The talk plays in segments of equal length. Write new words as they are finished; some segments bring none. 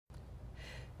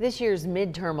This year's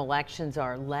midterm elections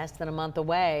are less than a month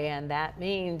away, and that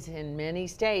means in many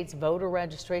states, voter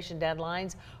registration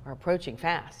deadlines are approaching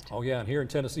fast. Oh yeah, and here in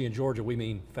Tennessee and Georgia, we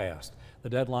mean fast.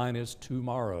 The deadline is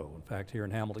tomorrow. In fact, here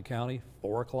in Hamilton County,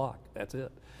 4 o'clock. That's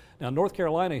it. Now, North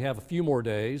Carolina, you have a few more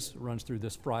days. It runs through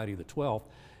this Friday, the 12th.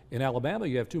 In Alabama,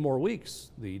 you have 2 more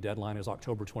weeks. The deadline is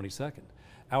October 22nd.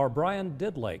 Our Brian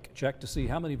Didlake checked to see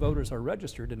how many voters are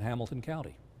registered in Hamilton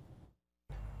County.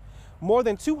 More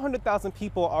than 200,000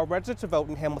 people are registered to vote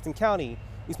in Hamilton County.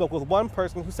 We spoke with one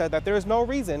person who said that there is no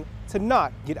reason to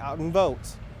not get out and vote.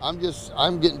 I'm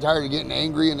getting tired of getting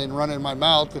angry and then running my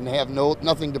mouth and have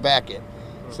nothing to back it.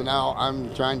 So now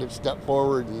I'm trying to step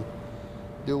forward and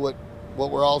do what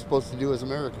we're all supposed to do as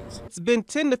Americans. It's been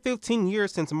 10 to 15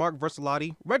 years since Mark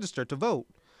Versalotti registered to vote,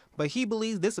 but he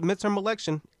believes this midterm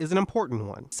election is an important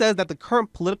one. He says that the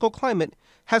current political climate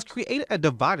has created a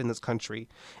divide in this country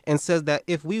and says that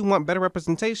if we want better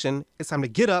representation, it's time to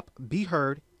get up, be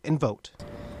heard, and vote.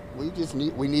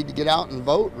 We need to get out and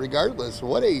vote regardless of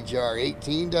what age you are,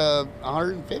 18 to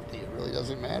 150. It really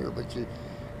doesn't matter. But you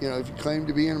know, if you claim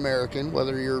to be an American,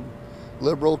 whether you're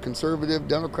liberal, conservative,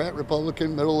 Democrat,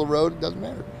 Republican, middle of the road, it doesn't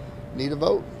matter. You need to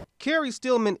vote. Carrie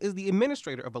Stillman is the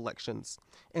administrator of elections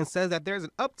and says that there's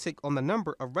an uptick on the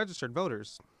number of registered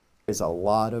voters. There's a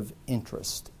lot of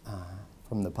interest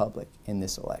from the public in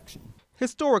this election.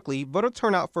 Historically, voter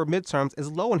turnout for midterms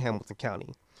is low in Hamilton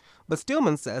County, but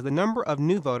Stillman says the number of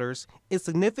new voters is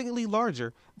significantly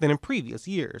larger than in previous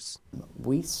years.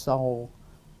 We saw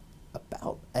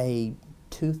about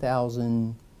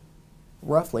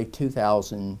roughly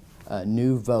 2,000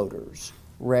 new voters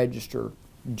register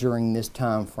during this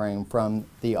time frame from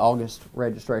the August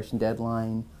registration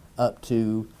deadline up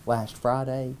to last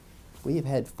Friday. We have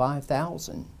had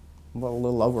 5,000, well, a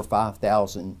little over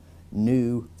 5,000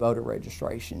 new voter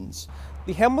registrations.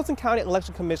 The Hamilton County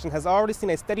Election Commission has already seen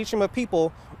a steady stream of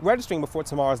people registering before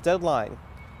tomorrow's deadline.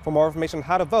 For more information on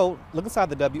how to vote, look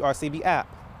inside the WRCB app.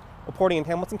 Reporting in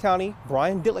Hamilton County,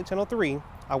 Brian Didlake, Channel 3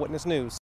 Eyewitness News.